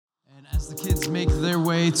The kids make their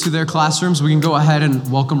way to their classrooms, we can go ahead and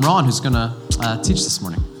welcome Ron, who's going to teach this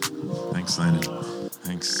morning. Thanks, Landon.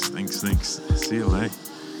 Thanks. See you later.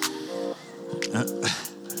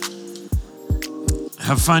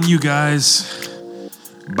 Have fun, you guys.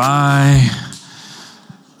 Bye.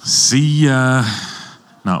 See ya.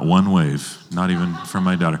 Not one wave, not even from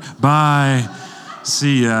my daughter. Bye.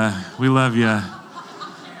 See ya. We love ya.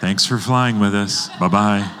 Thanks for flying with us.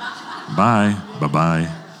 Bye-bye. Bye.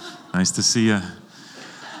 Bye-bye. Nice to see you.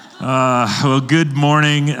 Well, good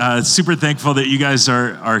morning. Super thankful that you guys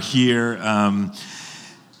are here.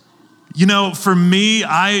 For me,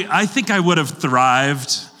 I think I would have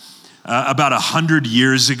thrived about 100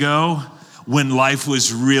 years ago when life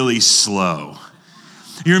was really slow.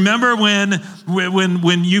 You remember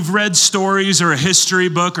when you've read stories or a history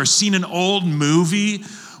book or seen an old movie?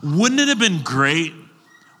 Wouldn't it have been great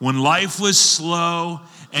when life was slow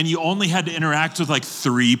and you only had to interact with like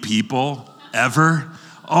 3 people ever?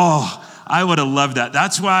 Oh, I would have loved that.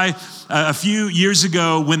 That's why a few years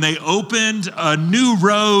ago when they opened a new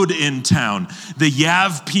road in town, the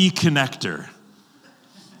Yavpe Connector.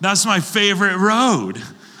 That's my favorite road.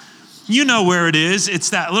 You know where it is.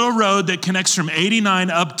 It's that little road that connects from 89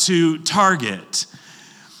 up to Target.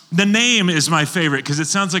 The name is my favorite because it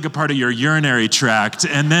sounds like a part of your urinary tract.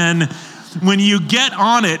 And then when you get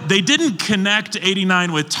on it, they didn't connect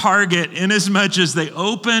 89 with Target in as much as they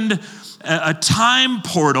opened a time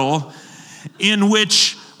portal in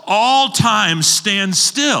which all time stands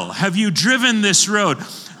still. Have you driven this road?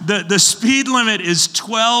 The speed limit is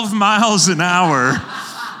 12 miles an hour.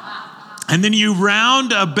 And then you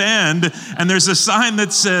round a bend and there's a sign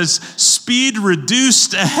that says speed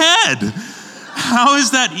reduced ahead. How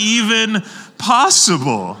is that even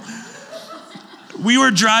possible? We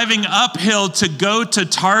were driving uphill to go to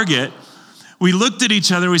Target. We looked at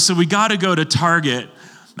each other. We said, we got to go to Target.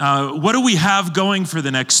 What do we have going for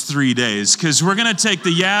the next 3 days? Because we're going to take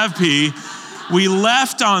the Yavpe. We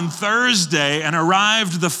left on Thursday and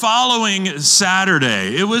arrived the following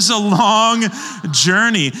Saturday. It was a long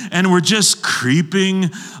journey, and we're just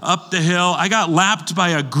creeping up the hill. I got lapped by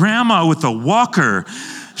a grandma with a walker.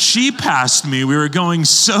 She passed me. We were going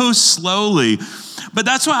so slowly. But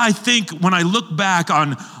that's why I think when I look back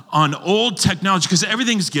on old technology, because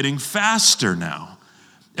everything's getting faster now.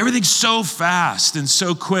 Everything's so fast and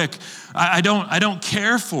so quick. I don't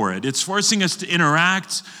care for it. It's forcing us to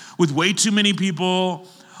interact with way too many people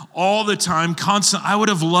all the time, constant. I would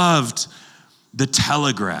have loved the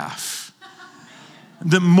telegraph.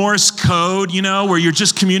 The Morse code, where you're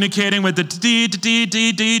just communicating with the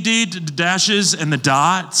dashes and the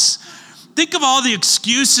dots. Think of all the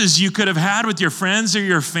excuses you could have had with your friends or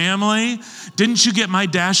your family. Didn't you get my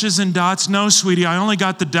dashes and dots? No, sweetie, I only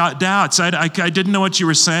got the dots. I didn't know what you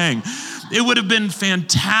were saying. It would have been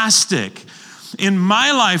fantastic. In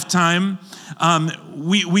my lifetime,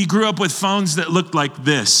 we grew up with phones that looked like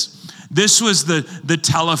this. This was the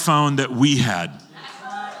telephone that we had.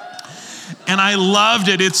 And I loved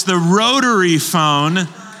it. It's the rotary phone.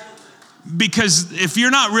 Because if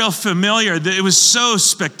you're not real familiar, it was so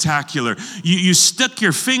spectacular. You stuck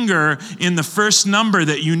your finger in the first number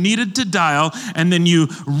that you needed to dial, and then you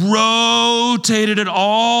rotated it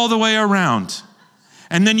all the way around.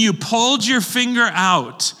 And then you pulled your finger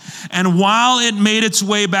out, and while it made its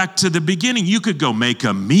way back to the beginning, you could go make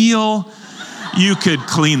a meal, you could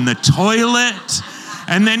clean the toilet,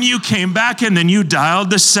 and then you came back and then you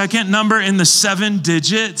dialed the second number in the 7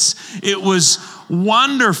 digits. It was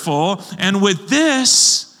wonderful. And with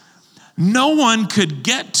this, no one could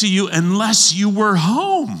get to you unless you were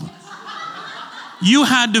home. You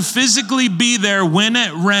had to physically be there when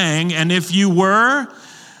it rang. And if you were,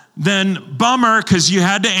 then bummer, because you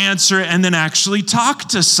had to answer it and then actually talk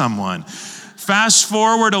to someone. Fast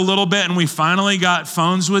forward a little bit, and we finally got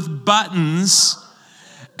phones with buttons.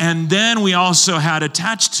 And then we also had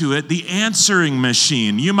attached to it the answering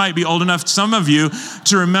machine. You might be old enough, some of you,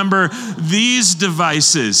 to remember these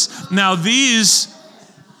devices. Now, these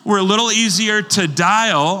were a little easier to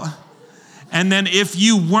dial. And then if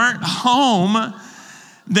you weren't home,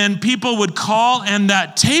 then people would call and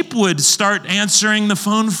that tape would start answering the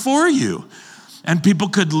phone for you. And people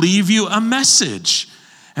could leave you a message.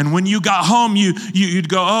 And when you got home, you'd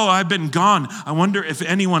go, oh, I've been gone. I wonder if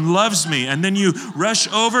anyone loves me. And then you rush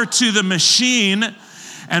over to the machine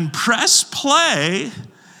and press play.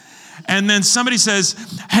 And then somebody says,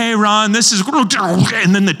 hey, Ron, this is,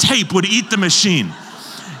 and then the tape would eat the machine.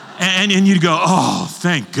 And you'd go, oh,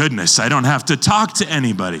 thank goodness, I don't have to talk to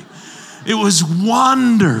anybody. It was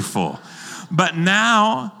wonderful. But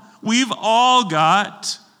now we've all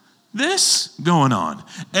got this going on.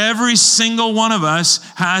 Every single one of us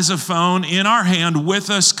has a phone in our hand with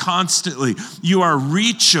us constantly. You are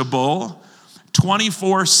reachable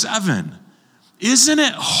 24/7. Isn't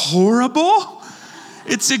it horrible?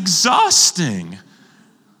 It's exhausting.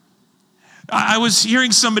 I was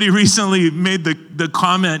hearing somebody recently made the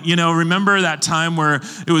comment, remember that time where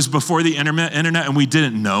it was before the internet and we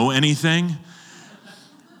didn't know anything?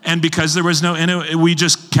 And because there was no internet, we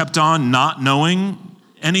just kept on not knowing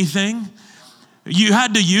anything? You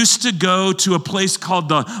had to used to go to a place called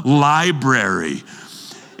the library.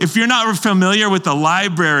 If you're not familiar with the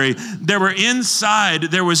library, there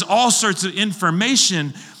was all sorts of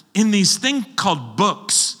information in these things called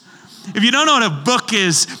books. If you don't know what a book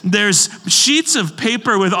is, there's sheets of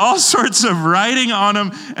paper with all sorts of writing on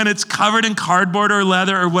them, and it's covered in cardboard or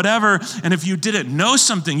leather or whatever. And if you didn't know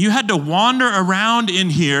something, you had to wander around in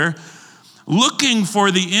here looking for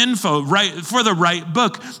the info, for the right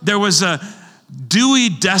book. There was a Dewey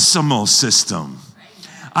Decimal System.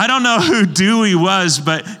 I don't know who Dewey was,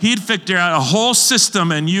 but he'd figure out a whole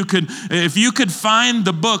system, and if you could find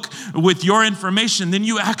the book with your information, then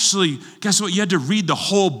guess what? You had to read the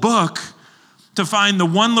whole book to find the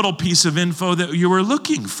one little piece of info that you were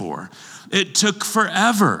looking for. It took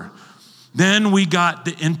forever. Then we got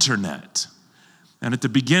the internet. And at the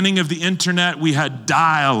beginning of the internet, we had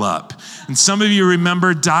dial-up. And some of you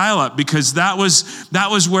remember dial-up because that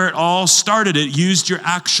was where it all started. It used your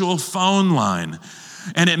actual phone line.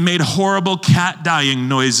 And it made horrible cat dying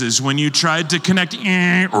noises when you tried to connect.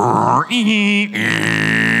 And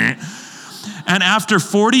after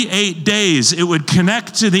 48 days, it would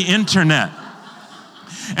connect to the internet.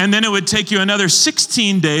 And then it would take you another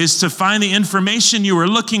 16 days to find the information you were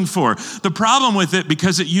looking for. The problem with it,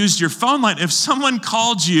 because it used your phone line, if someone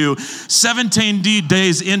called you 17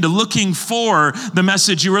 days into looking for the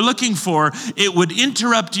message you were looking for, it would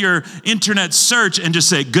interrupt your internet search and just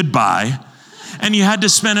say goodbye. And you had to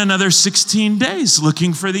spend another 16 days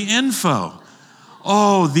looking for the info.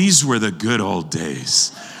 Oh, these were the good old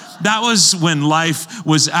days. That was when life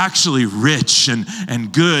was actually rich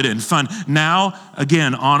and good and fun. Now,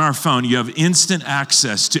 again, on our phone, you have instant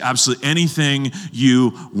access to absolutely anything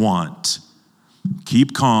you want.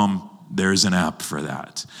 Keep calm. There's an app for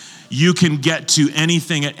that. You can get to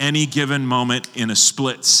anything at any given moment in a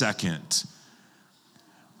split second.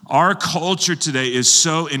 Our culture today is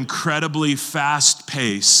so incredibly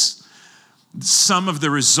fast-paced. Some of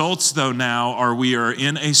the results, though, now are we are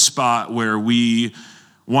in a spot where we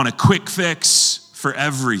want a quick fix for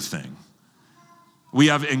everything. We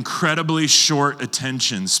have incredibly short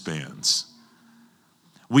attention spans.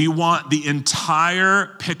 We want the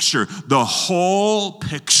entire picture, the whole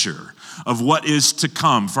picture of what is to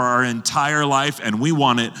come for our entire life, and we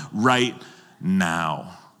want it right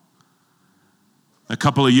now. A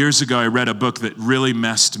couple of years ago, I read a book that really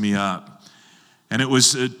messed me up. And it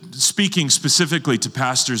was speaking specifically to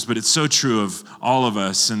pastors, but it's so true of all of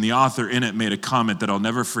us. And the author in it made a comment that I'll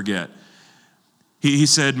never forget. He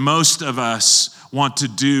said, most of us want to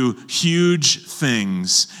do huge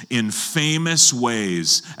things in famous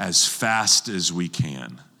ways as fast as we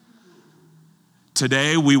can.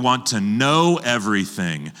 Today, we want to know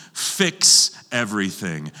everything, fix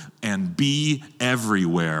everything, and be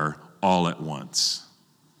everywhere all at once.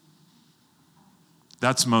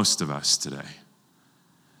 That's most of us today.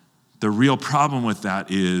 The real problem with that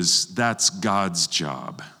is that's God's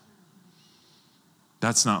job.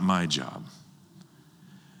 That's not my job.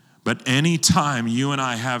 But anytime you and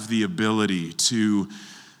I have the ability to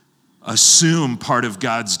assume part of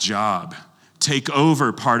God's job, take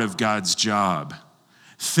over part of God's job,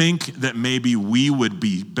 think that maybe we would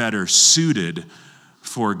be better suited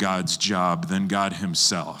for God's job than God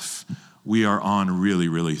himself, we are on really,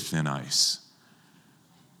 really thin ice.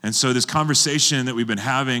 And so this conversation that we've been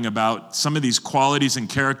having about some of these qualities and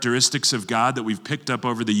characteristics of God that we've picked up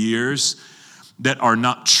over the years that are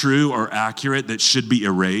not true or accurate, that should be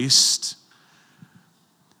erased.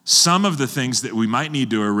 Some of the things that we might need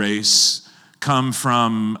to erase come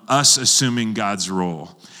from us assuming God's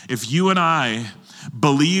role. If you and I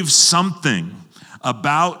believe something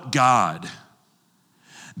about God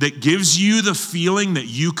that gives you the feeling that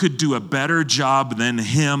you could do a better job than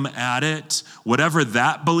him at it, whatever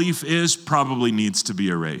that belief is, probably needs to be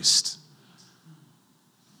erased.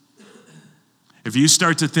 If you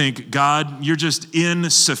start to think, God, you're just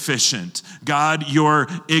insufficient. God, you're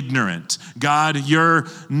ignorant. God, you're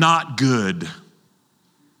not good.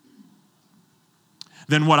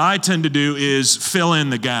 Then what I tend to do is fill in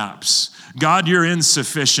the gaps. God, you're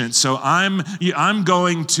insufficient, so I'm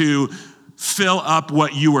going to fill up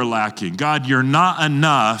what you were lacking. God, you're not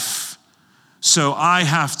enough, So I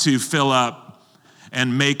have to fill up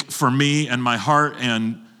and make for me and my heart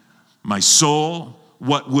and my soul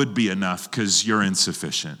what would be enough because you're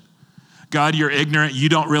insufficient. God, you're ignorant. You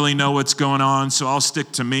don't really know what's going on, so I'll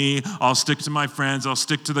stick to me. I'll stick to my friends. I'll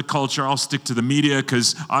stick to the culture. I'll stick to the media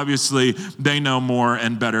because obviously they know more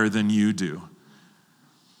and better than you do.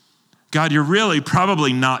 God, you're really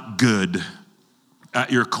probably not good at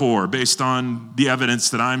your core based on the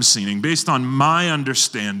evidence that I'm seeing. Based on my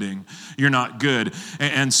understanding, you're not good.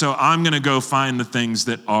 And so I'm going to go find the things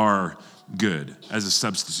that are good as a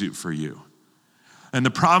substitute for you. And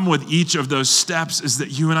the problem with each of those steps is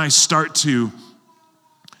that you and I start to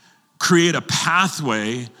create a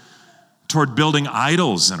pathway toward building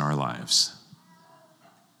idols in our lives.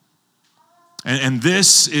 And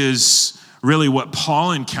this is really what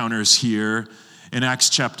Paul encounters here in Acts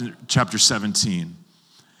chapter 17.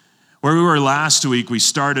 Where we were last week, we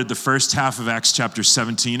started the first half of Acts chapter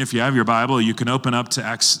 17. If you have your Bible, you can open up to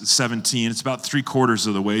Acts 17. It's about 3/4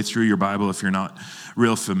 of the way through your Bible if you're not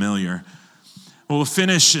real familiar. Well, we'll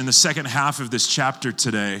finish in the second half of this chapter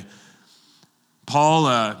today.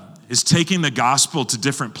 Paul is taking the gospel to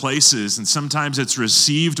different places, and sometimes it's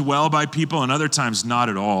received well by people, and other times not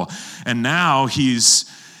at all. And now he's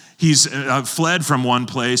fled from one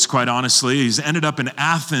place, quite honestly. He's ended up in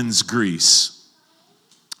Athens, Greece.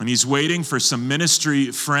 And he's waiting for some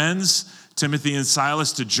ministry friends, Timothy and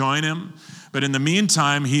Silas, to join him. But in the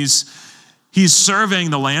meantime, he's surveying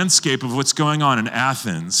the landscape of what's going on in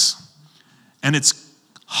Athens. And it's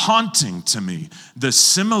haunting to me, the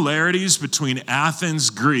similarities between Athens,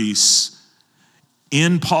 Greece,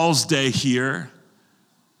 in Paul's day here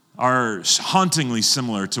are hauntingly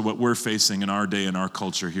similar to what we're facing in our day and our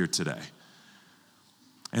culture here today.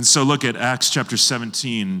 And so look at Acts chapter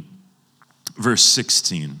 17, verse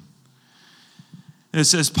 16. It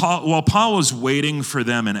says, while Paul was waiting for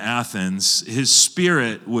them in Athens, his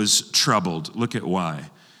spirit was troubled. Look at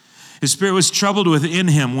why. His spirit was troubled within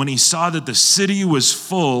him when he saw that the city was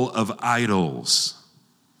full of idols.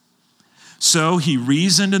 So he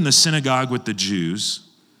reasoned in the synagogue with the Jews,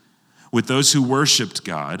 with those who worshiped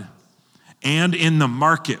God, and in the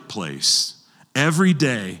marketplace every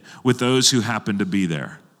day with those who happened to be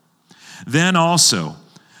there. Then also,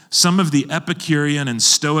 some of the Epicurean and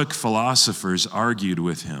Stoic philosophers argued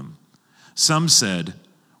with him. Some said,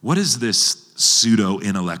 "What is this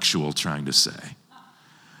pseudo-intellectual trying to say?"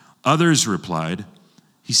 Others replied,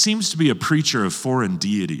 "He seems to be a preacher of foreign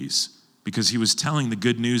deities because he was telling the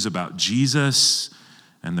good news about Jesus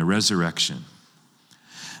and the resurrection."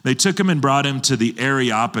 They took him and brought him to the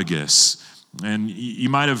Areopagus, and you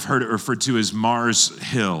might have heard it referred to as Mars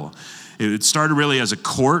Hill. It started really as a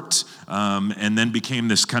court and then became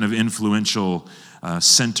this kind of influential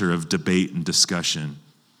center of debate and discussion.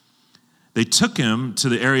 They took him to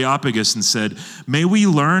the Areopagus and said, "May we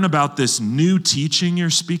learn about this new teaching you're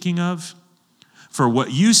speaking of? For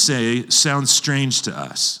what you say sounds strange to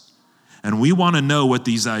us, and we want to know what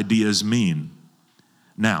these ideas mean."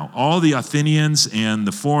 Now, all the Athenians and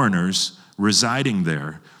the foreigners residing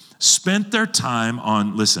there spent their time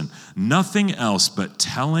on, listen, nothing else but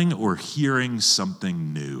telling or hearing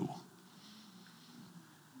something new.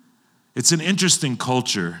 It's an interesting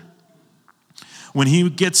culture. When he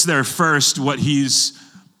gets there first, what he's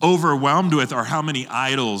overwhelmed with are how many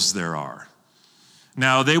idols there are.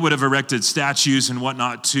 Now, they would have erected statues and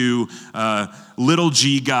whatnot to little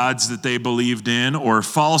g gods that they believed in or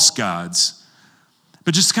false gods.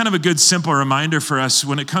 But just kind of a good simple reminder for us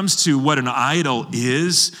when it comes to what an idol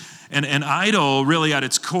is, and an idol really at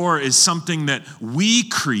its core is something that we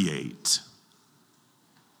create.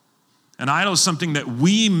 An idol is something that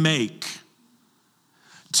we make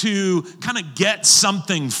to kind of get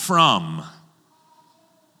something from.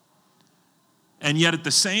 And yet at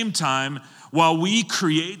the same time, while we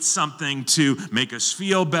create something to make us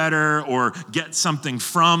feel better or get something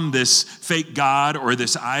from this fake god or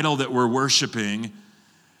this idol that we're worshiping,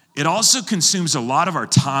 it also consumes a lot of our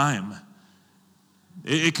time.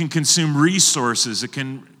 It can consume resources. It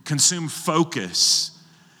can consume focus.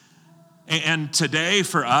 And today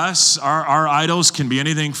for us, our idols can be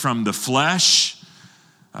anything from the flesh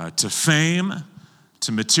to fame,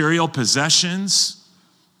 to material possessions,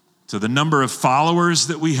 to the number of followers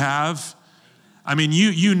that we have. I mean,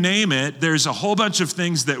 you name it, there's a whole bunch of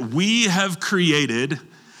things that we have created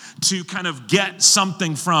to kind of get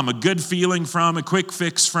something from, a good feeling from, a quick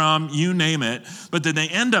fix from, you name it, but then they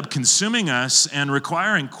end up consuming us and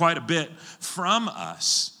requiring quite a bit from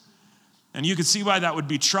us. And you can see why that would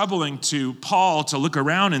be troubling to Paul to look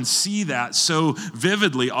around and see that so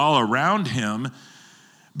vividly all around him.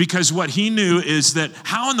 Because what he knew is that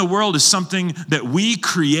how in the world is something that we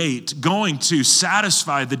create going to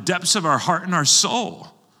satisfy the depths of our heart and our soul?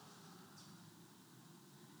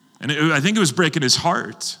 And I think it was breaking his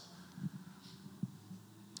heart.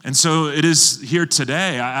 And so it is here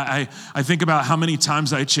today. I think about how many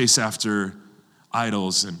times I chase after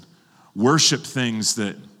idols and worship things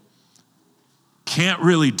that can't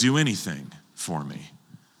really do anything for me.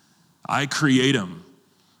 I create them.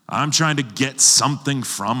 I'm trying to get something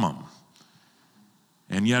from them.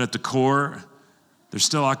 And yet at the core, they're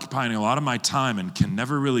still occupying a lot of my time and can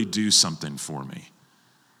never really do something for me.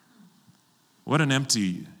 What an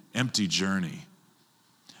empty journey.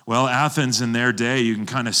 Well, Athens in their day, you can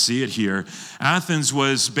kind of see it here. Athens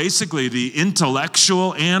was basically the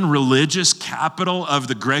intellectual and religious capital of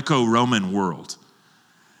the Greco-Roman world.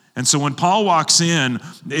 And so when Paul walks in,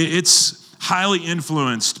 it's highly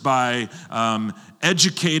influenced by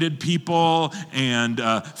educated people and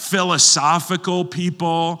philosophical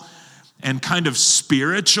people and kind of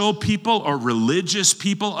spiritual people or religious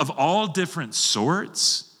people of all different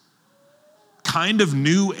sorts, kind of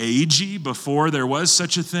new agey before there was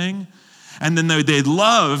such a thing. And then they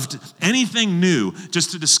loved anything new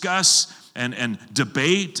just to discuss and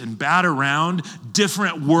debate and bat around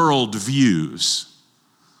different worldviews.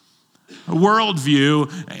 A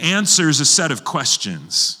worldview answers a set of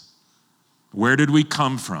questions. Where did we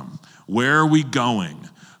come from? Where are we going?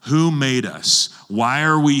 Who made us? Why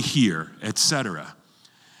are we here? Etc.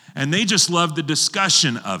 And they just loved the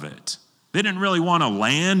discussion of it. They didn't really want to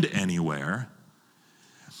land anywhere.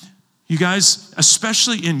 You guys,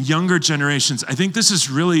 especially in younger generations, I think this is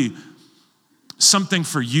really something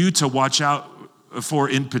for you to watch out for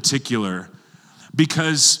in particular,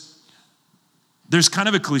 because there's kind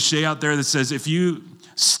of a cliche out there that says if you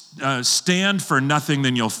stand for nothing,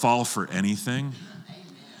 then you'll fall for anything.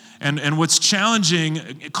 And what's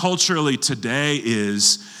challenging culturally today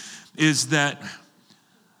is that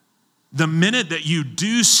the minute that you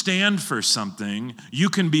do stand for something, you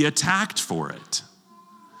can be attacked for it.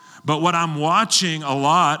 But what I'm watching a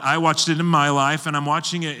lot, I watched it in my life and I'm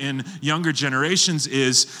watching it in younger generations,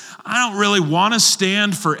 is I don't really want to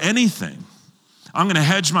stand for anything. I'm going to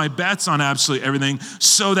hedge my bets on absolutely everything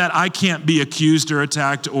so that I can't be accused or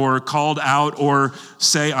attacked or called out or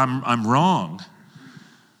say I'm wrong.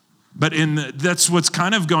 But that's what's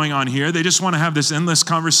kind of going on here. They just want to have this endless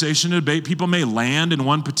conversation and debate. People may land in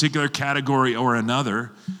one particular category or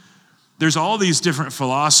another. There's all these different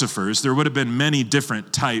philosophers. There would have been many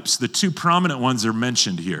different types. The two prominent ones are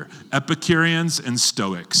mentioned here, Epicureans and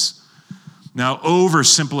Stoics. Now,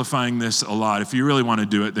 oversimplifying this a lot, if you really want to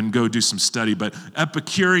do it, then go do some study. But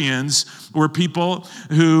Epicureans were people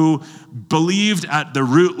who believed at the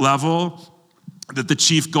root level that the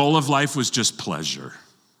chief goal of life was just pleasure.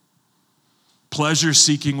 Pleasure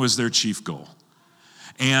seeking was their chief goal,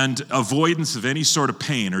 and avoidance of any sort of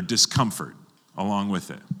pain or discomfort along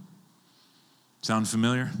with it. Sound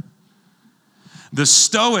familiar? The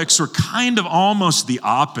Stoics were kind of almost the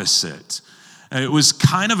opposite. It was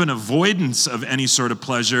kind of an avoidance of any sort of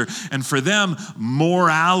pleasure, and for them,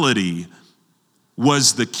 morality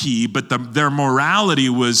was the key, but their morality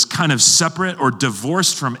was kind of separate or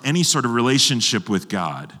divorced from any sort of relationship with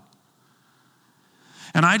God.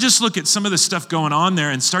 And I just look at some of the stuff going on there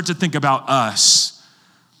and start to think about us.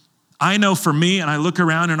 I know for me, and I look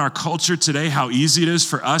around in our culture today, how easy it is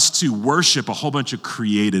for us to worship a whole bunch of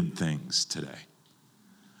created things today.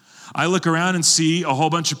 I look around and see a whole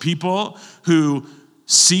bunch of people who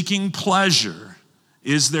seeking pleasure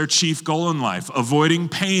is their chief goal in life. Avoiding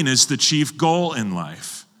pain is the chief goal in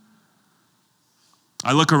life.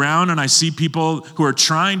 I look around and I see people who are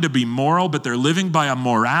trying to be moral, but they're living by a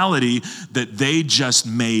morality that they just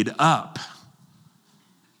made up.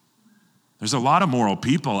 There's a lot of moral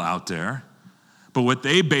people out there, but what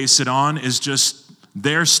they base it on is just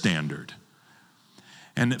their standard.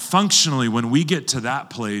 And functionally, when we get to that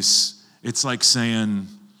place, it's like saying,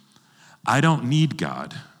 I don't need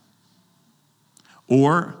God.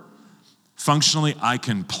 Or functionally, I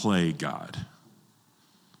can play God.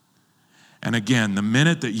 And again, the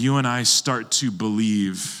minute that you and I start to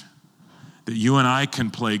believe that you and I can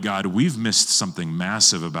play God, we've missed something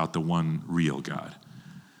massive about the one real God.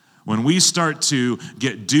 When we start to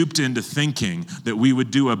get duped into thinking that we would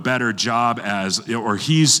do a better job or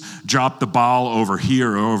he's dropped the ball over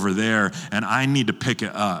here or over there, and I need to pick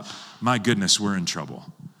it up, my goodness, we're in trouble.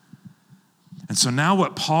 And so now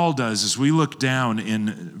what Paul does is we look down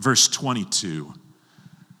in verse 22.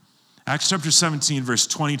 Acts chapter 17, verse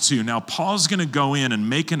 22. Now, Paul's going to go in and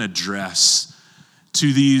make an address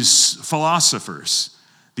to these philosophers,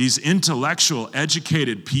 these intellectual,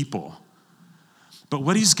 educated people. But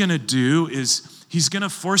what he's going to do is he's going to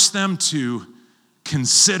force them to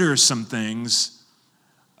consider some things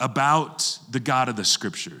about the God of the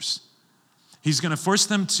Scriptures. He's going to force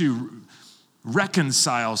them to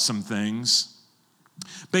reconcile some things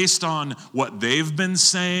based on what they've been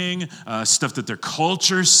saying, stuff that their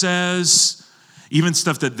culture says, even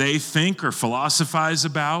stuff that they think or philosophize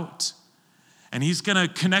about. And he's going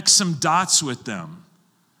to connect some dots with them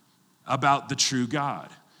about the true God.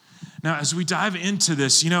 Now, as we dive into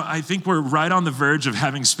this, I think we're right on the verge of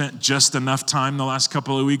having spent just enough time the last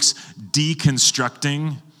couple of weeks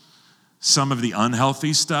deconstructing some of the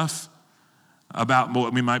unhealthy stuff about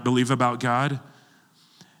what we might believe about God.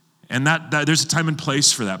 And that there's a time and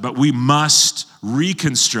place for that, but we must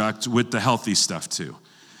reconstruct with the healthy stuff too.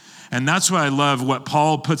 And that's why I love what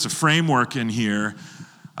Paul puts a framework in here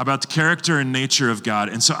about the character and nature of God.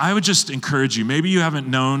 And so I would just encourage you, maybe you haven't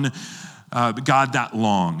known God that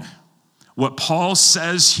long. What Paul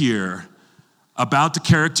says here about the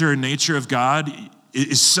character and nature of God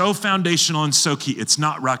is so foundational and so key. It's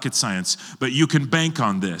not rocket science, but you can bank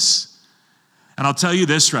on this. And I'll tell you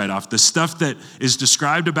this right off, the stuff that is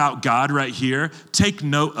described about God right here, take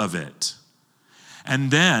note of it. And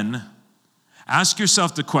then ask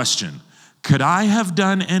yourself the question, could I have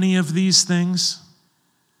done any of these things?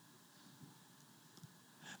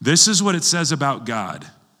 This is what it says about God.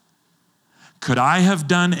 Could I have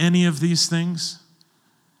done any of these things?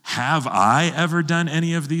 Have I ever done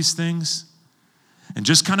any of these things? And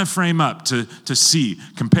just kind of frame up to see,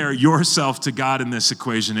 compare yourself to God in this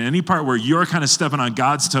equation. And any part where you're kind of stepping on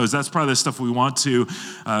God's toes, that's probably the stuff we want to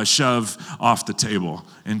shove off the table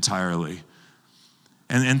entirely.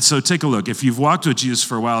 And so take a look. If you've walked with Jesus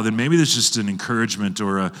for a while, then maybe there's just an encouragement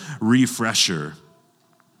or a refresher.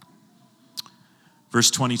 Verse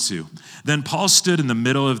 22, then Paul stood in the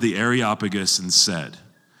middle of the Areopagus and said,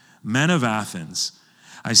 "Men of Athens,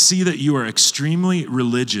 I see that you are extremely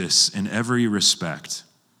religious in every respect.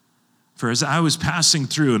 For as I was passing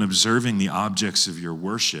through and observing the objects of your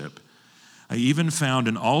worship, I even found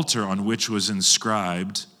an altar on which was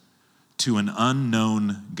inscribed, 'To an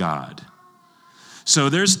unknown God.'" So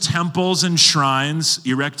there's temples and shrines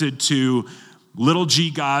erected to little g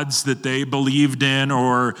gods that they believed in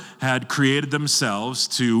or had created themselves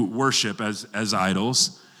to worship as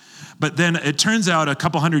idols. But then it turns out a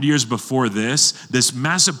couple hundred years before this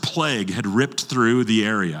massive plague had ripped through the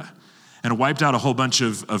area and wiped out a whole bunch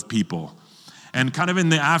of people. And kind of in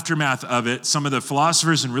the aftermath of it, some of the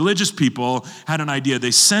philosophers and religious people had an idea.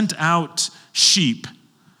 They sent out sheep,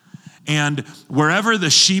 and wherever the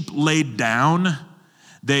sheep laid down,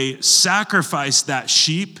 they sacrificed that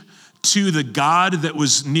sheep to the god that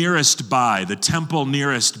was nearest by, the temple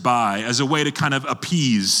nearest by, as a way to kind of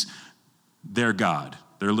appease their god,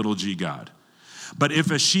 their little g god. But if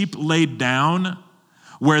a sheep laid down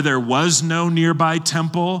where there was no nearby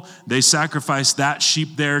temple, they sacrificed that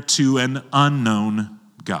sheep there to an unknown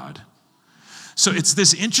god. So it's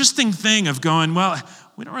this interesting thing of going, well,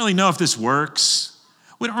 we don't really know if this works.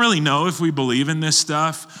 We don't really know if we believe in this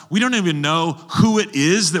stuff. We don't even know who it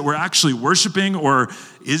is that we're actually worshiping, or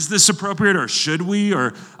is this appropriate, or should we?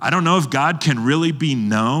 Or I don't know if God can really be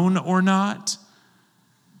known or not.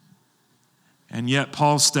 And yet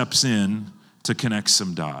Paul steps in to connect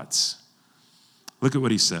some dots. Look at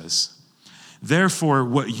what he says. "Therefore,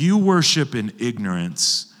 what you worship in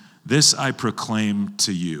ignorance, this I proclaim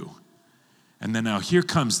to you." And then now here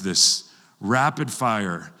comes this rapid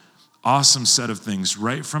fire, awesome set of things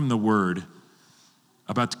right from the word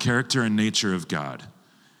about the character and nature of God.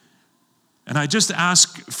 And I just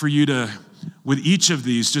ask for you to, with each of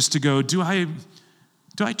these, just to go, do I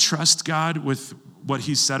trust God with what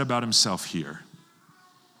he said about himself here?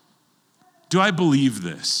 Do I believe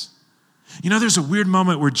this? There's a weird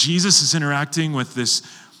moment where Jesus is interacting with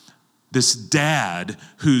this dad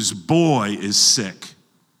whose boy is sick.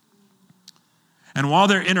 And while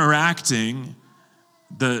they're interacting,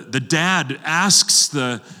 the dad asks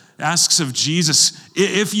of Jesus,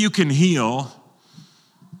 "If you can heal,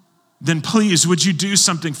 then please, would you do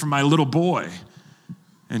something for my little boy?"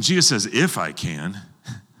 And Jesus says, "If I can."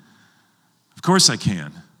 Of course I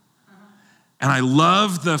can. And I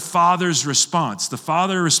love the father's response. The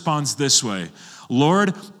father responds this way: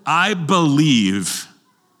 "Lord, I believe,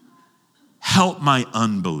 help my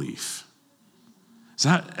unbelief." Does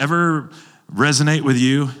that ever resonate with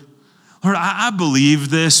you? Lord, I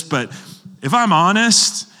believe this, but if I'm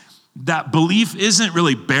honest, that belief isn't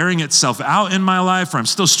really bearing itself out in my life, or I'm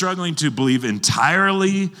still struggling to believe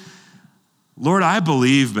entirely. Lord, I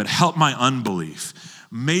believe, but help my unbelief.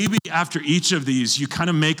 Maybe after each of these, you kind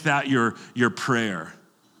of make that your prayer.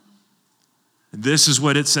 This is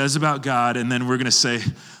what it says about God. And then we're going to say,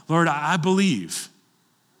 Lord, I believe.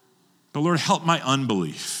 But Lord, help my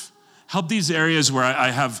unbelief. Help these areas where I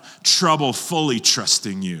have trouble fully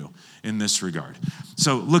trusting you in this regard.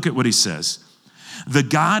 So look at what he says. The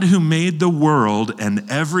God who made the world and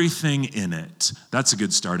everything in it. That's a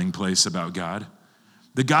good starting place about God.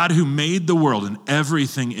 The God who made the world and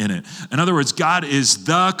everything in it. In other words, God is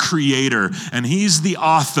the creator, and he's the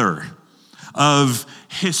author of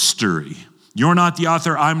history. You're not the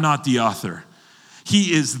author, I'm not the author.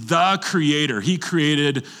 He is the creator. He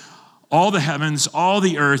created all the heavens, all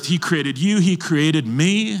the earth. He created you, he created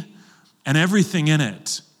me, and everything in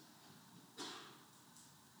it.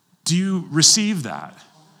 Do you receive that?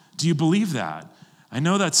 Do you believe that? I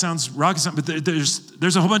know that sounds rocky, but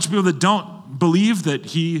there's a whole bunch of people that don't believe that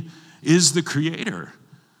he is the creator,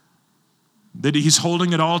 that he's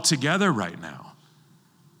holding it all together right now,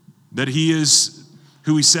 that he is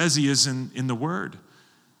who he says he is in the word.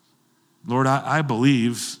 Lord, I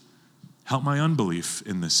believe. Help my unbelief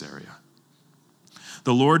in this area.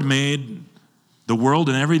 The Lord made the world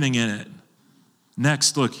and everything in it.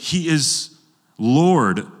 Next, look, he is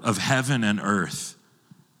Lord of heaven and earth.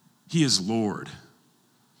 He is Lord.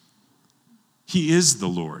 He is the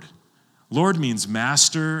Lord. Lord means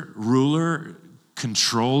master, ruler,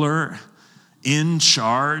 controller, in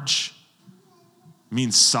charge,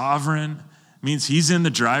 means sovereign, means he's in the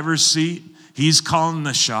driver's seat, he's calling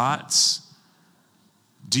the shots.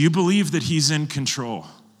 Do you believe that he's in control?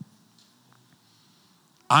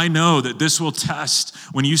 I know that this will test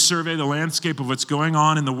when you survey the landscape of what's going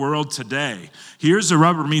on in the world today. Here's a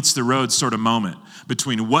rubber meets the road sort of moment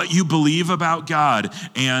between what you believe about God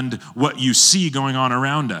and what you see going on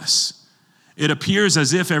around us. It appears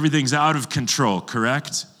as if everything's out of control,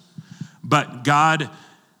 correct? But God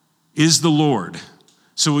is the Lord.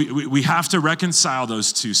 So we have to reconcile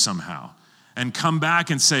those two somehow and come back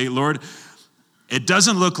and say, Lord, it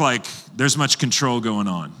doesn't look like there's much control going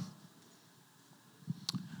on.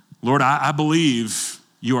 Lord, I believe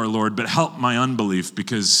you are Lord, but help my unbelief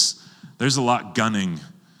because there's a lot gunning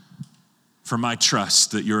for my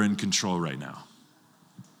trust that you're in control right now.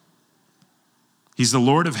 He's the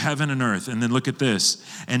Lord of heaven and earth. And then look at this.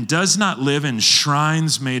 And does not live in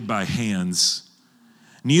shrines made by hands.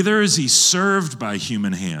 Neither is he served by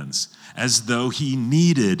human hands as though he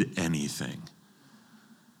needed anything.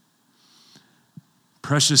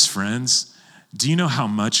 Precious friends, do you know how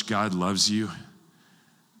much God loves you?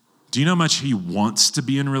 Do you know how much he wants to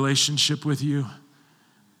be in relationship with you?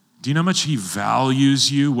 Do you know how much he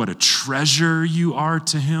values you, what a treasure you are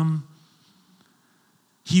to him?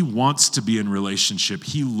 He wants to be in relationship.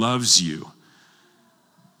 He loves you.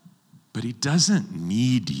 But he doesn't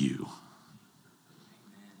need you.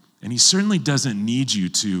 And he certainly doesn't need you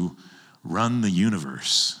to run the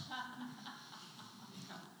universe.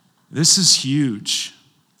 This is huge.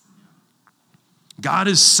 God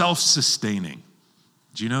is self-sustaining.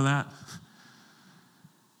 Do you know that?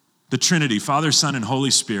 The Trinity, Father, Son, and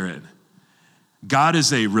Holy Spirit. God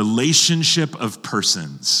is a relationship of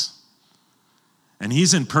persons. And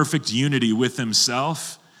he's in perfect unity with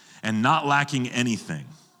himself and not lacking anything.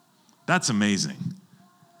 That's amazing.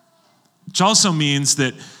 Which also means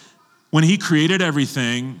that when he created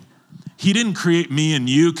everything, he didn't create me and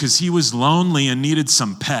you because he was lonely and needed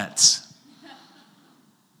some pets.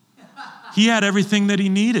 He had everything that he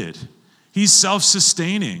needed. He's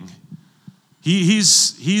self-sustaining.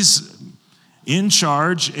 He's in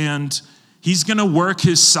charge, and he's going to work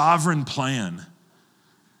his sovereign plan.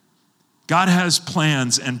 God has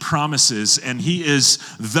plans and promises, and he is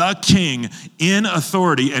the king in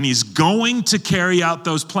authority, and he's going to carry out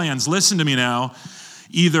those plans. Listen to me now,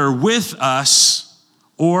 either with us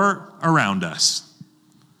or around us.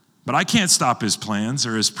 But I can't stop his plans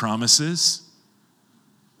or his promises.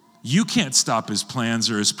 You can't stop his plans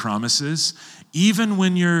or his promises, even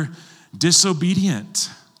when you're disobedient.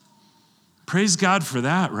 Praise God for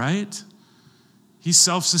that, right? He's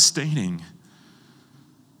self-sustaining.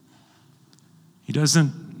 He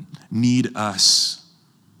doesn't need us.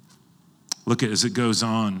 Look at as it goes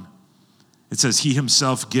on. It says, he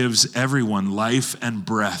himself gives everyone life and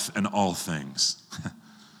breath and all things.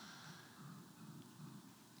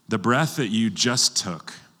 The breath that you just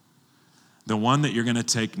took, the one that you're going to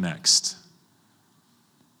take next,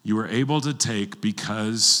 you were able to take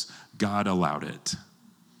because God allowed it.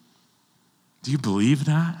 Do you believe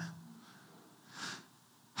that?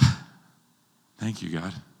 Thank you,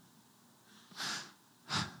 God.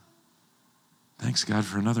 Thanks, God,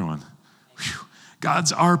 for another one. Whew.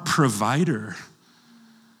 God's our provider.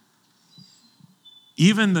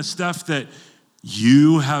 Even the stuff that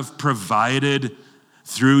you have provided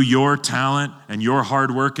through your talent and your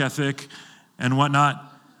hard work ethic and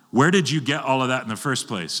whatnot. Where did you get all of that in the first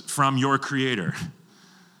place? From your Creator.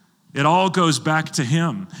 It all goes back to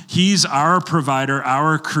Him. He's our provider,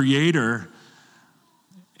 our Creator.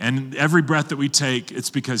 And every breath that we take, it's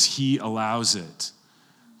because He allows it.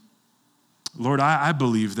 Lord, I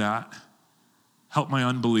believe that. Help my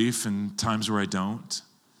unbelief in times where I don't.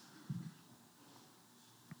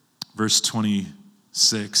 Verse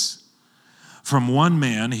 26. From one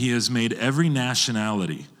man He has made every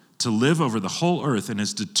nationality to live over the whole earth and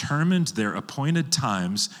has determined their appointed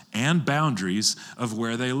times and boundaries of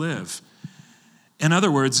where they live. In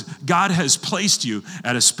other words, God has placed you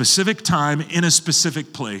at a specific time in a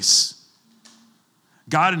specific place.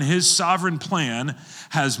 God in His sovereign plan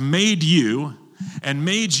has made you and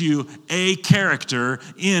made you a character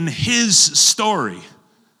in His story.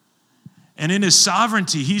 And in His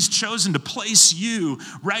sovereignty, He's chosen to place you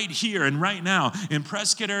right here and right now in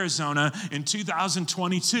Prescott, Arizona in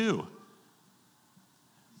 2022.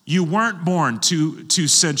 You weren't born two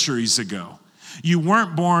centuries ago. You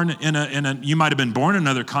weren't born you might have been born in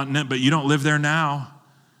another continent, but you don't live there now.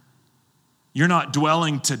 You're not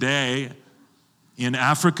dwelling today in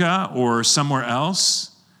Africa or somewhere else.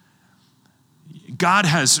 God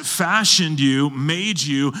has fashioned you, made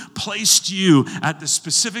you, placed you at the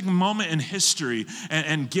specific moment in history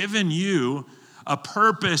and given you a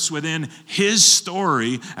purpose within His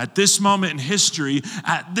story at this moment in history,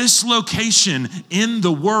 at this location in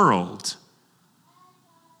the world.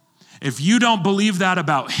 If you don't believe that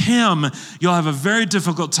about Him, you'll have a very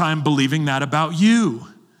difficult time believing that about you.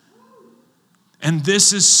 And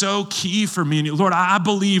this is so key for me. Lord, I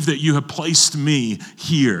believe that you have placed me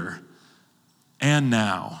here and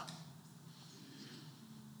now.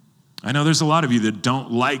 I know there's a lot of you that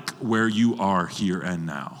don't like where you are here and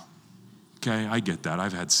now. Okay, I get that.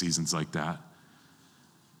 I've had seasons like that.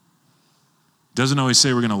 Doesn't always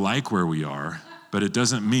say we're going to like where we are, but it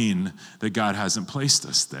doesn't mean that God hasn't placed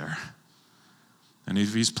us there. And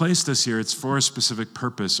if He's placed us here, it's for a specific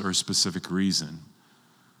purpose or a specific reason.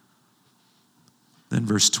 Then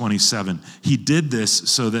verse 27, He did this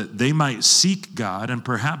so that they might seek God and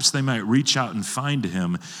perhaps they might reach out and find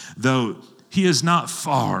Him, though He is not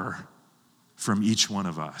far from each one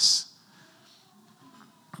of us.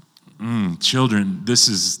 Children, this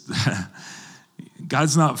is,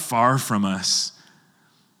 God's not far from us.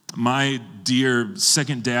 My dear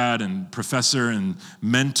second dad and professor and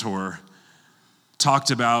mentor talked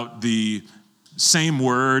about the same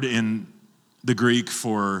word in the Greek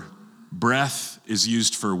for breath is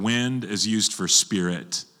used for wind, is used for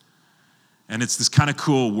spirit. And it's this kind of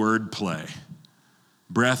cool word play.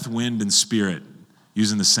 Breath, wind, and spirit,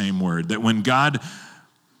 using the same word. That when God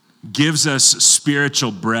gives us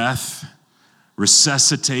spiritual breath,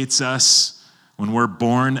 resuscitates us when we're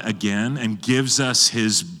born again, and gives us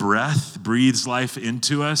His breath, breathes life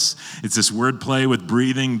into us, it's this word play with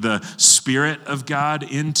breathing the Spirit of God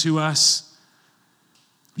into us,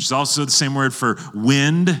 which is also the same word for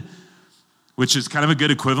wind, which is kind of a good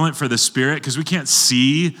equivalent for the Spirit, because we can't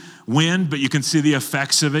see wind, but you can see the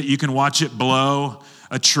effects of it. You can watch it blow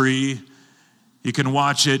a tree. You can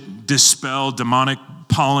watch it dispel demonic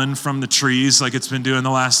pollen from the trees like it's been doing the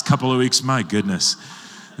last couple of weeks. My goodness,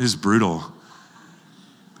 this is brutal.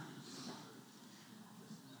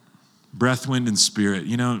 Breath, wind, and spirit.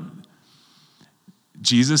 You know,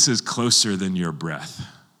 Jesus is closer than your breath.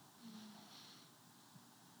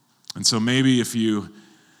 And so maybe if you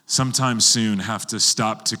sometime soon have to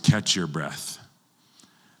stop to catch your breath,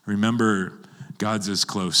 remember God's as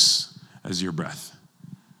close as your breath.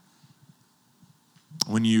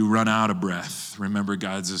 When you run out of breath, remember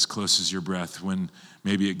God's as close as your breath. When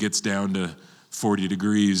maybe it gets down to 40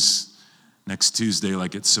 degrees next Tuesday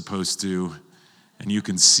like it's supposed to, and you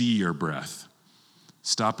can see your breath,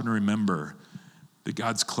 stop and remember that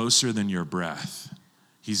God's closer than your breath.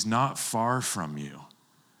 He's not far from you.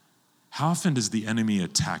 How often does the enemy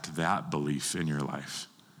attack that belief in your life?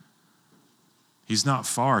 He's not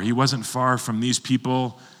far. He wasn't far from these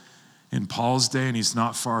people in Paul's day, and He's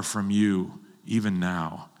not far from you even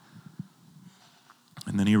now.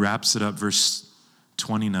 And then he wraps it up, verse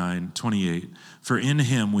 28. For in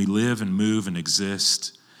Him we live and move and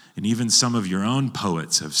exist. And even some of your own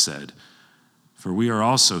poets have said, for we are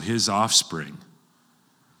also His offspring.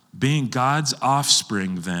 Being God's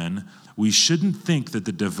offspring, then, we shouldn't think that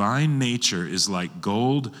the divine nature is like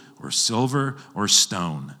gold or silver or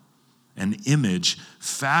stone, an image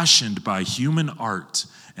fashioned by human art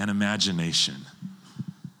and imagination.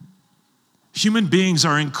 Human beings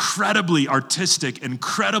are incredibly artistic,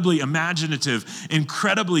 incredibly imaginative,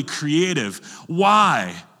 incredibly creative.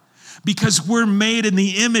 Why? because we're made in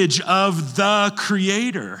the image of the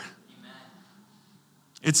Creator.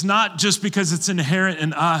 It's not just because it's inherent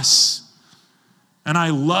in us. And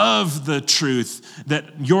I love the truth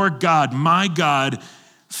that your God, my God,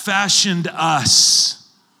 fashioned us.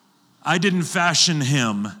 I didn't fashion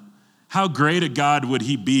him. How great a God would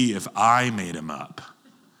he be if I made him up?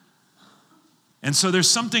 And so there's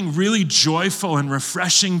something really joyful and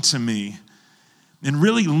refreshing to me in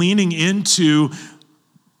really leaning into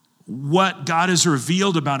what God has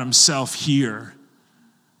revealed about himself here.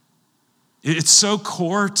 It's so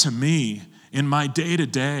core to me in my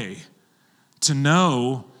day-to-day to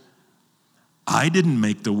know I didn't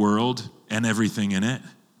make the world and everything in it.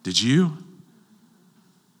 Did you?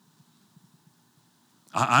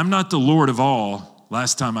 I'm not the Lord of all,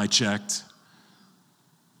 last time I checked.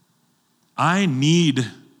 I need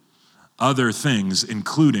other things,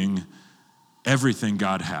 including everything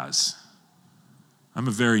God has. I'm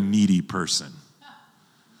a very needy person.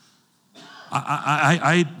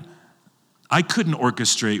 I couldn't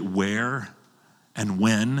orchestrate where and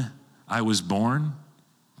when I was born.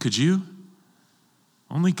 Could you?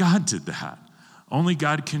 Only God did that. Only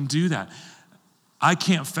God can do that. I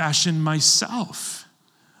can't fashion myself.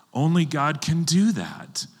 Only God can do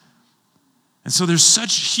that. And so there's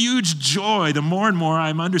such huge joy the more and more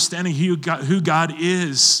I'm understanding who God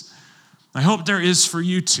is. I hope there is for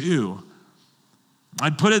you too.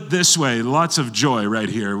 I'd put it this way, lots of joy right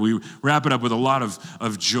here. We wrap it up with a lot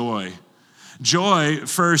of joy. Joy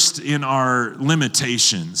first in our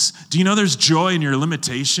limitations. Do you know there's joy in your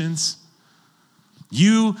limitations?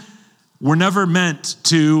 You were never meant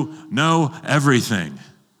to know everything.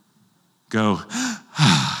 Go,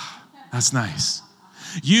 that's nice.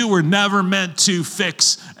 You were never meant to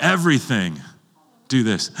fix everything. Do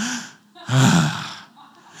this.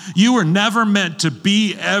 You were never meant to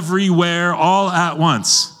be everywhere all at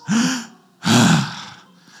once.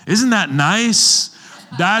 Isn't that nice?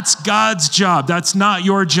 That's God's job. That's not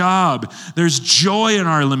your job. There's joy in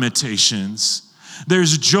our limitations.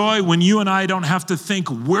 There's joy when you and I don't have to think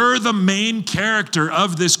we're the main character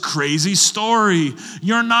of this crazy story.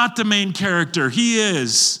 You're not the main character. He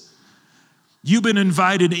is. You've been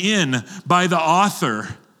invited in by the author.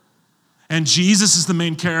 And Jesus is the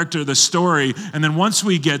main character of the story. And then once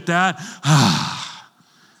we get that,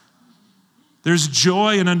 there's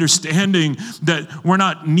joy in understanding that we're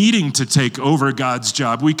not needing to take over God's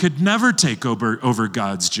job. We could never take over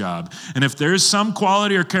God's job. And if there's some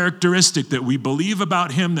quality or characteristic that we believe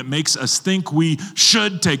about him that makes us think we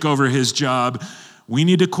should take over his job, we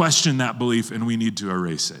need to question that belief and we need to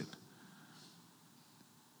erase it.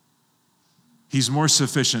 He's more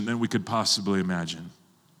sufficient than we could possibly imagine.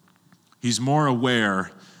 He's more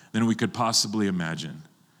aware than we could possibly imagine.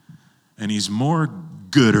 And he's more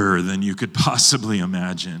gooder than you could possibly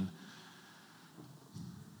imagine.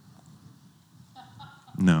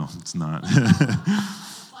 No, it's not.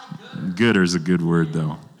 Gooder is a good word,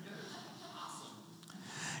 though.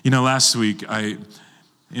 You know, last week I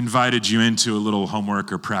invited you into a little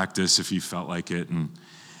homework or practice if you felt like it. And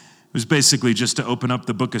it was basically just to open up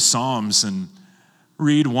the book of Psalms and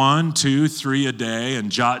read 1, 2, 3 a day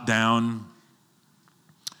and jot down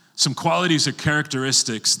some qualities or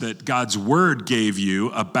characteristics that God's word gave you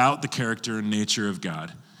about the character and nature of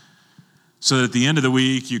God. So that at the end of the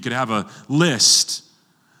week, you could have a list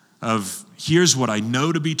of here's what I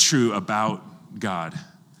know to be true about God.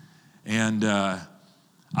 And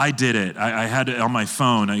I did it. I had it on my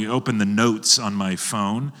phone. I opened the notes on my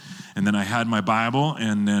phone, and then I had my Bible,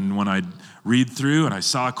 and then when I read through and I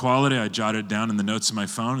saw a quality, I jotted it down in the notes of my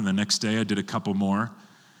phone, and the next day I did a couple more.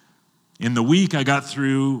 In the week, I got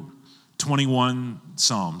through 21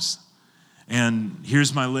 Psalms. And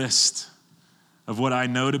here's my list of what I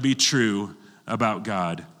know to be true about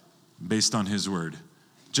God based on his word.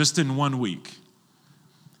 Just in 1 week.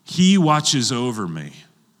 He watches over me.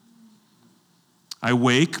 I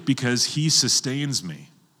wake because he sustains me.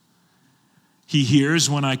 He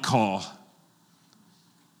hears when I call.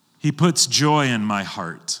 He puts joy in my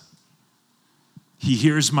heart. He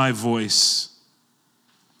hears my voice.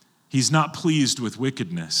 He's not pleased with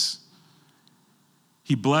wickedness.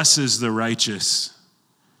 He blesses the righteous.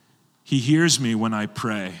 He hears me when I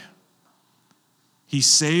pray. He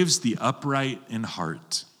saves the upright in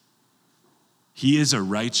heart. He is a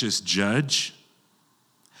righteous judge.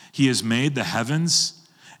 He has made the heavens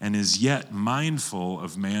and is yet mindful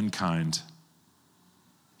of mankind.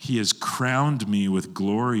 He has crowned me with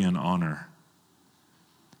glory and honor.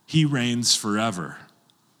 He reigns forever.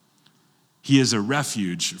 He is a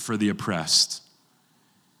refuge for the oppressed.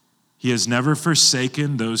 He has never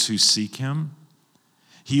forsaken those who seek him.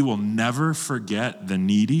 He will never forget the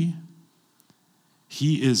needy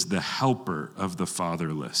He is the helper of the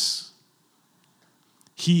fatherless.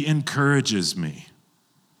 He encourages me.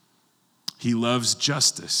 He loves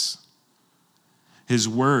justice. His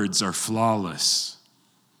words are flawless.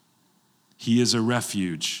 He is a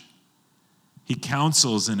refuge. He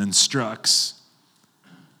counsels and instructs.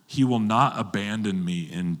 He will not abandon me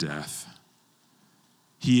in death.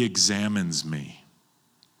 He examines me.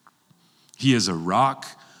 He is a rock,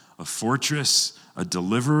 a fortress, a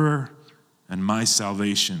deliverer, and my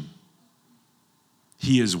salvation.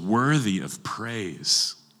 He is worthy of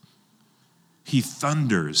praise. He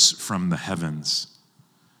thunders from the heavens.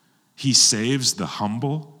 He saves the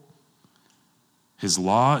humble. His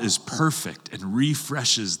law is perfect and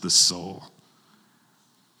refreshes the soul.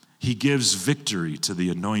 He gives victory to the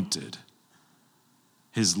anointed.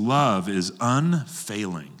 His love is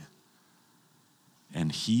unfailing,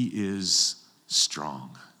 and he is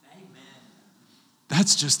strong. Amen.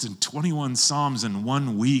 That's just in 21 Psalms in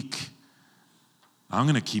 1 week. I'm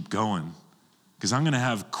going to keep going because I'm going to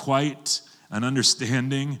have quite an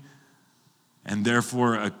understanding and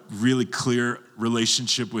therefore a really clear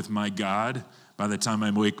relationship with my God by the time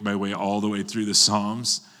I make my way all the way through the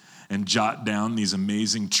Psalms and jot down these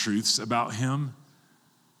amazing truths about him.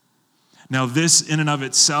 Now, this in and of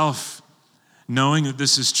itself, knowing that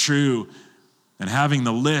this is true and having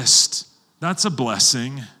the list, that's a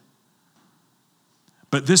blessing.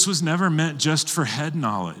 But this was never meant just for head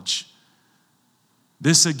knowledge.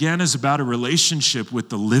 This, again, is about a relationship with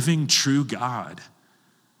the living, true God.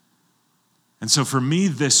 And so for me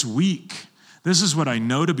this week, this is what I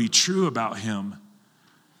know to be true about him.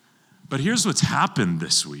 But here's what's happened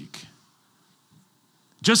this week.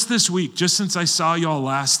 Just this week, just since I saw y'all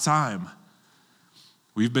last time,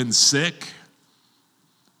 we've been sick.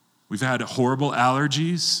 We've had horrible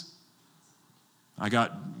allergies. I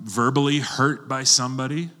got verbally hurt by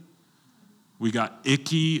somebody. We got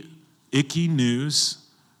icky news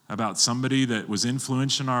about somebody that was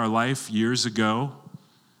influential in our life years ago.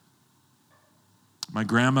 My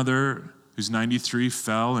grandmother, who's 93,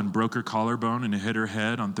 fell and broke her collarbone and it hit her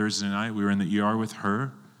head on Thursday night. We were in the ER with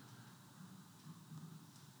her.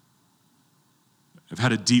 I've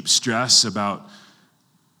had a deep stress about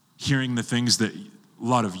hearing the things that a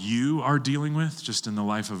lot of you are dealing with just in the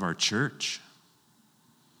life of our church.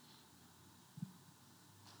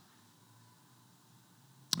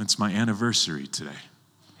 It's my anniversary today.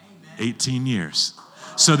 Amen. 18 years.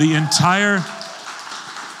 So the entire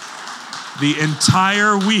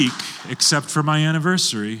week, except for my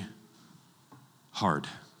anniversary, hard.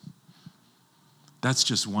 That's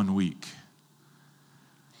just 1 week.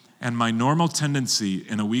 And my normal tendency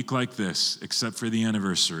in a week like this, except for the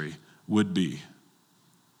anniversary, would be,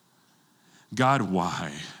 God,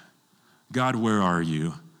 why? God, where are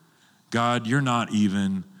you? God, you're not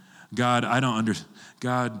even. God, I don't understand.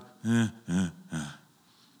 God,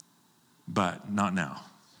 But not now.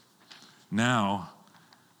 Now,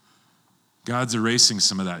 God's erasing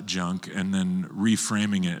some of that junk and then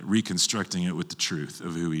reframing it, reconstructing it with the truth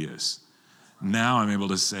of who he is. Now I'm able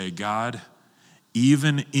to say, God,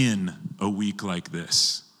 even in a week like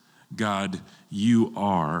this, God, you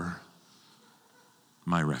are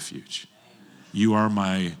my refuge. You are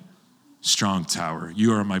my strong tower.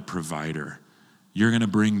 You are my provider. You're going to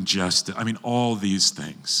bring justice. I mean, all these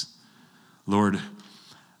things. Lord,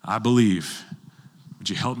 I believe. Would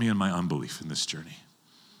you help me in my unbelief in this journey?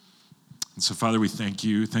 And so, Father, we thank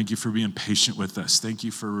you. Thank you for being patient with us. Thank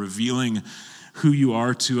you for revealing who you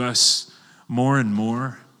are to us more and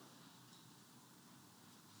more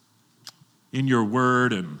in your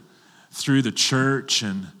word and through the church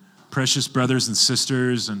and precious brothers and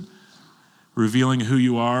sisters, and revealing who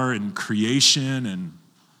you are in creation and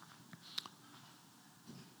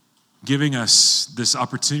giving us this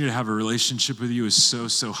opportunity to have a relationship with you is so,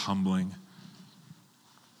 so humbling.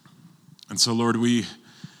 And so, Lord, we're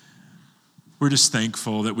just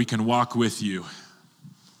thankful that we can walk with you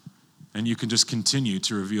and you can just continue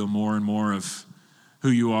to reveal more and more of who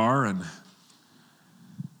you are and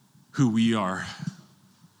who we are,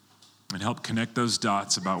 and help connect those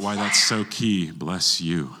dots about why that's so key. Bless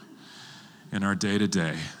you in our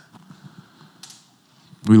day-to-day.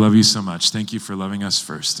 We love you so much. Thank you for loving us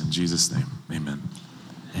first. In Jesus' name, amen.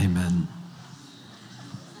 Amen.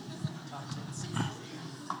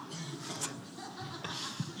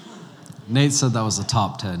 Nate said that was a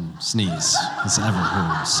top 10 sneeze he's ever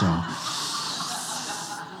heard, so.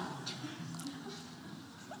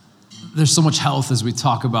 There's so much health as we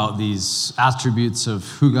talk about these attributes of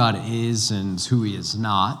who God is and who he is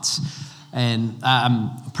not. And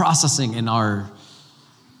I'm processing in our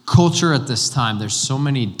culture at this time, there's so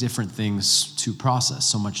many different things to process,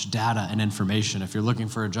 so much data and information. If you're looking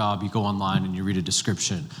for a job, you go online and you read a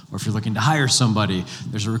description. Or if you're looking to hire somebody,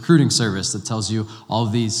 there's a recruiting service that tells you all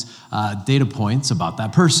of these data points about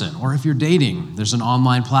that person. Or if you're dating, there's an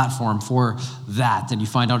online platform for that, and you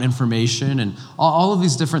find out information and all of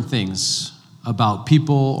these different things about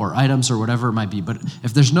people or items or whatever it might be. But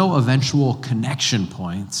if there's no eventual connection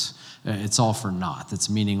point, it's all for naught. It's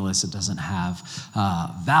meaningless. It doesn't have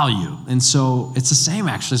value. And so it's the same,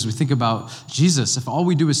 actually, as we think about Jesus. If all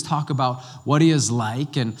we do is talk about what he is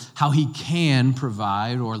like and how he can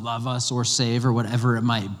provide or love us or save or whatever it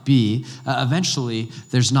might be, eventually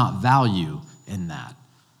there's not value in that.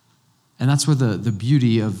 And that's where the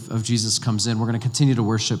beauty of Jesus comes in. We're going to continue to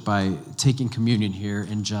worship by taking communion here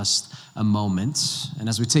in just a moment. And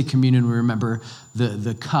as we take communion, we remember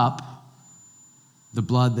the cup, the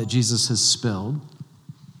blood that Jesus has spilled,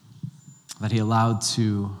 that he allowed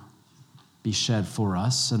to be shed for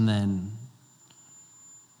us, and then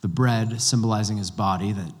the bread symbolizing his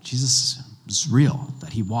body, that Jesus is real,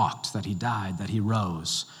 that he walked, that he died, that he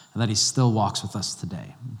rose, and that he still walks with us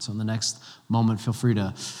today. And so in the next moment, feel free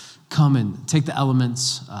to come and take the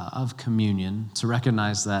elements of communion to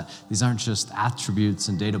recognize that these aren't just attributes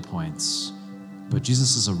and data points, but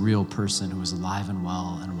Jesus is a real person who is alive and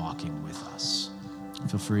well and walking with us.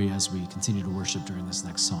 Feel free, as we continue to worship during this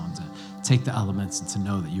next song, to take the elements and to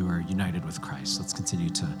know that you are united with Christ. Let's continue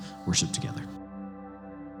to worship together.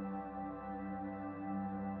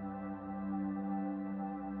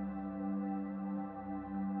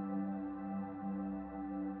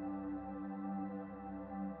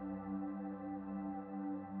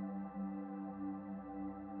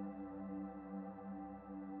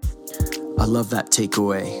 I love that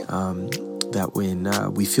takeaway, that when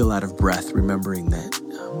we feel out of breath, remembering that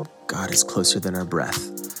God is closer than our breath.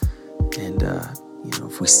 And,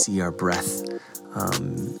 if we see our breath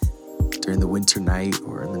during the winter night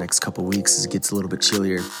or in the next couple weeks as it gets a little bit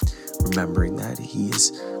chillier, remembering that he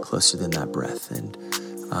is closer than that breath. And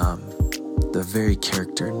the very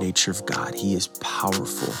character and nature of God, he is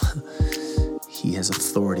powerful. He has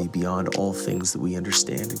authority beyond all things that we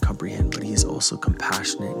understand and comprehend, but he is also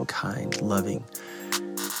compassionate and kind, loving.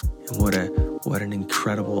 And what an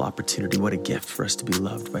incredible opportunity, what a gift for us to be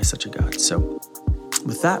loved by such a God. So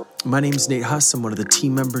with that, my name is Nate Huss. I'm one of the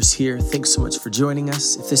team members here. Thanks so much for joining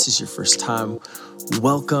us. If this is your first time,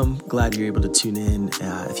 welcome. Glad you're able to tune in.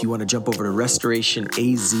 If you want to jump over to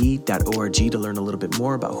restorationaz.org to learn a little bit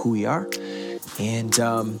more about who we are. And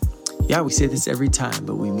we say this every time,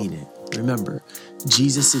 but we mean it. Remember,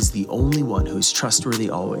 Jesus is the only one who is trustworthy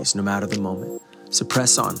always, no matter the moment. So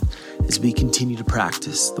press on as we continue to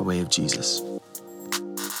practice the way of Jesus.